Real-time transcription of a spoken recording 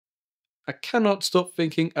I cannot stop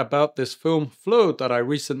thinking about this film Flow that I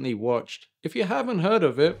recently watched. If you haven't heard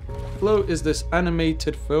of it, Flow is this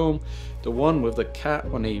animated film, the one with the cat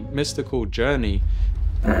on a mystical journey,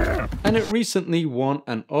 and it recently won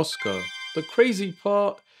an Oscar. The crazy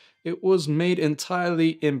part, it was made entirely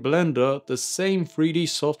in Blender, the same 3D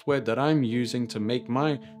software that I'm using to make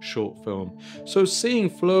my short film. So seeing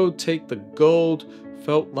Flow take the gold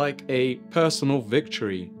felt like a personal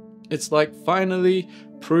victory. It's like finally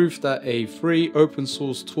proof that a free open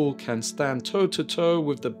source tool can stand toe to toe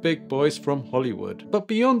with the big boys from Hollywood. But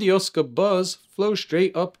beyond the Oscar buzz, Flow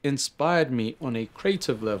straight up inspired me on a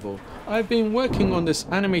creative level. I've been working on this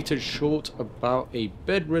animated short about a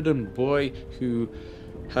bedridden boy who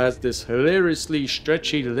has this hilariously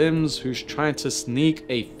stretchy limbs who's trying to sneak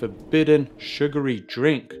a forbidden sugary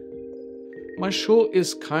drink. My short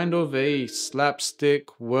is kind of a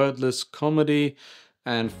slapstick, wordless comedy,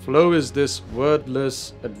 and Flow is this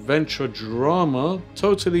wordless adventure drama,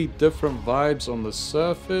 totally different vibes on the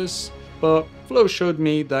surface, but Flow showed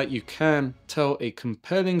me that you can tell a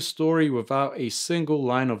compelling story without a single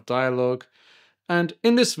line of dialogue. And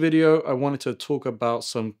in this video, I wanted to talk about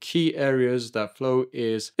some key areas that Flow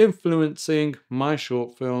is influencing my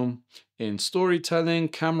short film in storytelling,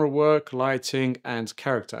 camera work, lighting, and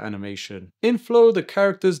character animation. In Flow, the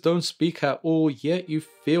characters don't speak at all, yet you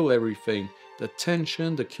feel everything. The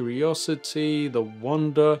tension, the curiosity, the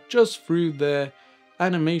wonder, just through their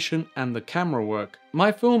animation and the camera work.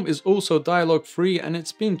 My film is also dialogue free, and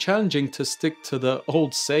it's been challenging to stick to the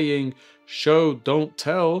old saying, show, don't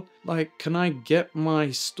tell. Like, can I get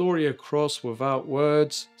my story across without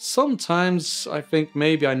words? Sometimes I think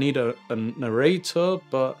maybe I need a narrator,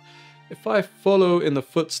 but if I follow in the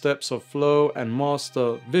footsteps of Flow and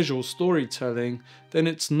master visual storytelling, then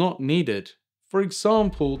it's not needed. For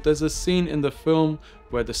example, there's a scene in the film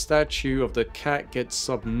where the statue of the cat gets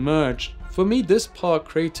submerged. For me, this part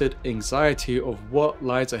created anxiety of what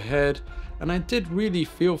lies ahead, and I did really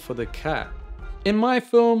feel for the cat. In my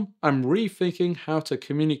film, I'm rethinking how to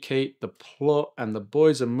communicate the plot and the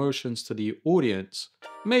boy's emotions to the audience.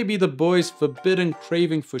 Maybe the boy's forbidden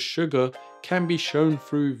craving for sugar can be shown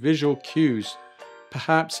through visual cues,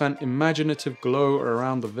 perhaps an imaginative glow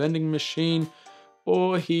around the vending machine,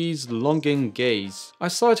 or his longing gaze. I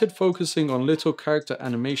started focusing on little character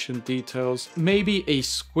animation details, maybe a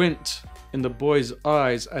squint in the boy's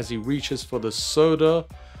eyes as he reaches for the soda,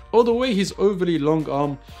 or the way his overly long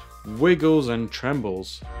arm wiggles and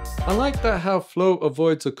trembles. I like that how Flow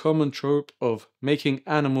avoids a common trope of making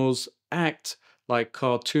animals act like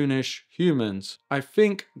cartoonish humans. I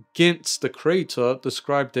think Gintz, the creator,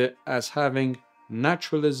 described it as having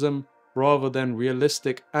naturalism rather than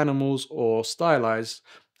realistic animals or stylized,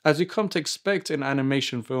 as you come to expect in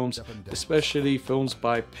animation films, especially films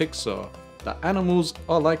by Pixar, that animals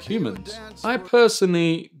are like humans. I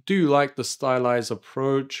personally do like the stylized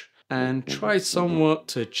approach and try somewhat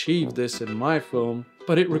to achieve this in my film,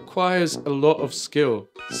 but it requires a lot of skill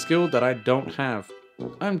that I don't have.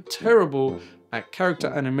 I'm terrible at character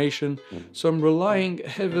animation, so I'm relying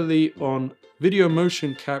heavily on video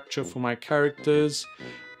motion capture for my characters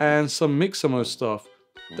and some Mixamo stuff.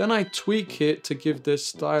 Then I tweak it to give this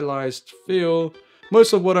stylized feel.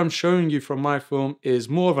 Most of what I'm showing you from my film is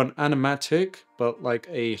more of an animatic, but like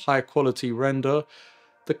a high quality render.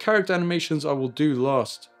 The character animations I will do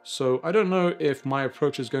last, so I don't know if my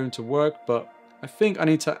approach is going to work, but I think I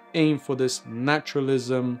need to aim for this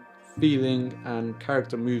naturalism feeling and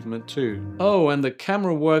character movement too. Oh, and the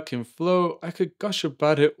camera work in Flow, I could gush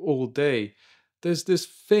about it all day. There's this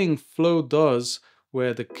thing Flow does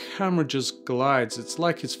where the camera just glides. It's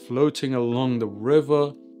like it's floating along the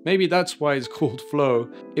river. Maybe that's why it's called Flow.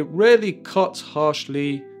 It rarely cuts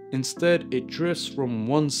harshly. Instead, it drifts from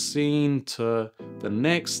one scene to the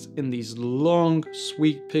next in these long,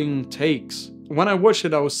 sweeping takes. When I watched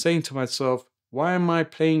it, I was saying to myself, why am I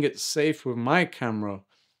playing it safe with my camera?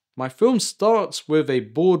 My film starts with a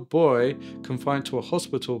bored boy confined to a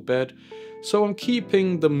hospital bed, so I'm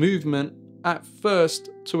keeping the movement at first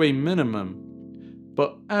to a minimum.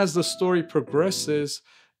 But as the story progresses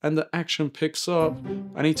and the action picks up,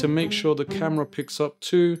 I need to make sure the camera picks up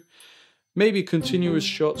too. Maybe continuous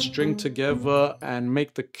shots string together and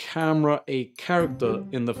make the camera a character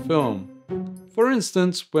in the film. For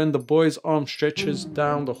instance, when the boy's arm stretches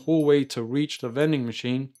down the hallway to reach the vending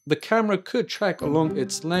machine, the camera could track along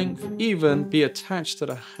its length, even be attached to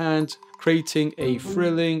the hand, creating a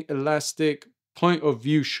thrilling, elastic point of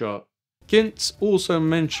view shot. Gintz also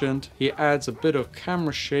mentioned he adds a bit of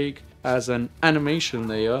camera shake as an animation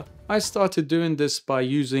layer. I started doing this by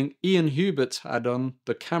using Ian Hubert's add-on,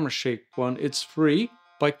 the camera shake one. It's free,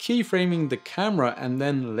 By keyframing the camera and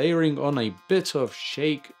then layering on a bit of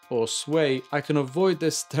shake or sway, I can avoid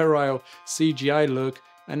this sterile CGI look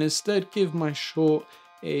and instead give my short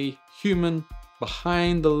a human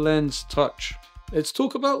behind the lens touch. Let's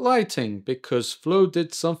talk about lighting, because Flow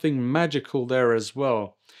did something magical there as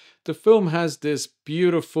well. The film has this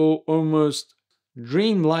beautiful, almost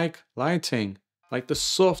dreamlike lighting, like the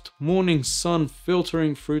soft morning sun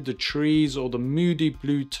filtering through the trees or the moody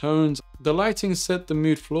blue tones. The lighting set the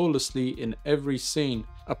mood flawlessly in every scene.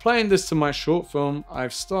 Applying this to my short film,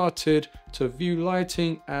 I've started to view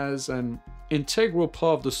lighting as an integral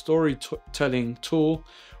part of the storytelling tool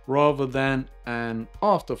rather than an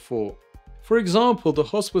afterthought. For example, the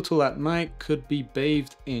hospital at night could be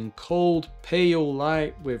bathed in cold, pale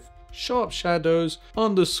light with sharp shadows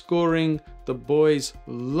underscoring the boy's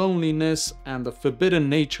loneliness and the forbidden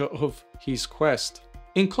nature of his quest.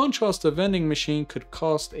 In contrast, the vending machine could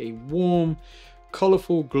cast a warm,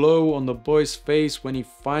 colorful glow on the boy's face when he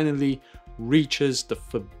finally reaches the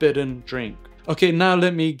forbidden drink. Okay, now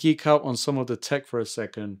let me geek out on some of the tech for a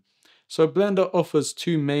second. So Blender offers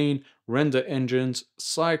two main render engines: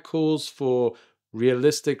 Cycles for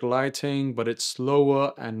realistic lighting, but it's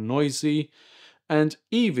slower and noisy, and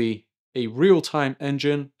Eevee, a real-time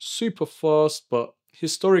engine, super fast, but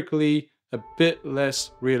historically a bit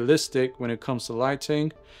less realistic when it comes to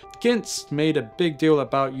lighting. Gintz made a big deal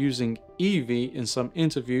about using Eevee in some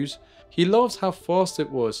interviews. He loves how fast it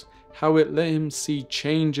was, how it let him see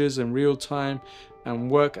changes in real time and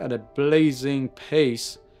work at a blazing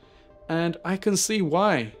pace. And I can see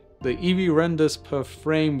why. The Eevee renders per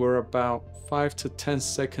frame were about 5 to 10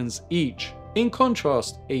 seconds each. In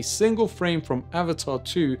contrast, a single frame from Avatar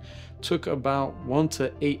 2 took about 1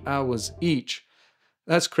 to 8 hours each.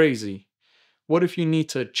 That's crazy. What if you need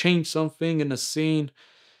to change something in a scene?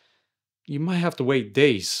 You might have to wait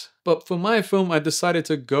days. But for my film, I decided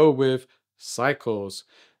to go with Cycles,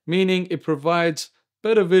 meaning it provides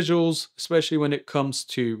better visuals, especially when it comes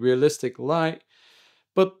to realistic light.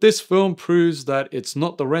 But this film proves that it's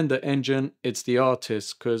not the render engine, it's the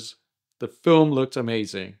artist, because the film looked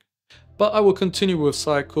amazing. But I will continue with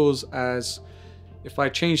Cycles, as if I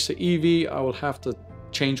change to Eevee, I will have to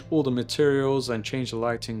change all the materials and change the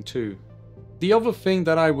lighting too. The other thing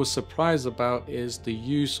that I was surprised about is the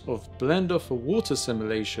use of Blender for water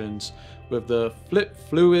simulations with the Flip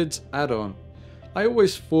Fluids add-on. I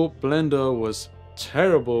always thought Blender was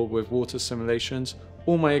terrible with water simulations.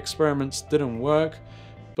 All my experiments didn't work,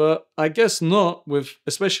 but I guess not,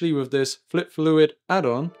 especially with this Flip Fluid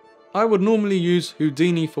add-on. I would normally use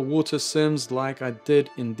Houdini for water sims like I did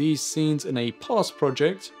in these scenes in a past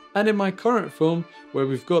project, and in my current film where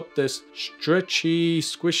we've got this stretchy,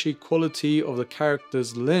 squishy quality of the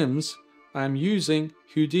character's limbs, I am using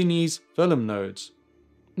Houdini's vellum nodes.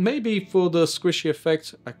 Maybe for the squishy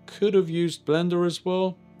effect I could have used Blender as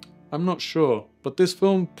well, I'm not sure, but this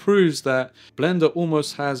film proves that Blender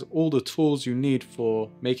almost has all the tools you need for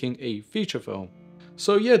making a feature film.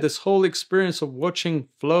 So yeah, this whole experience of watching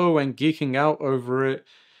Flow and geeking out over it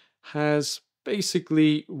has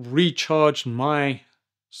basically recharged my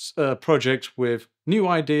project with new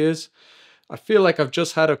ideas. I feel like I've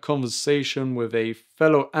just had a conversation with a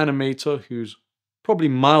fellow animator who's probably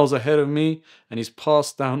miles ahead of me, and he's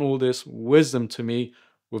passed down all this wisdom to me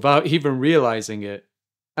without even realizing it.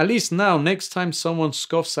 At least now, next time someone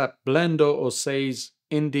scoffs at Blender or says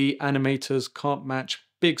indie animators can't match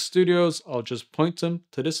big studios, I'll just point them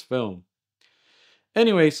to this film.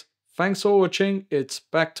 Anyways, thanks for watching. It's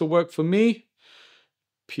back to work for me.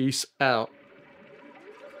 Peace out.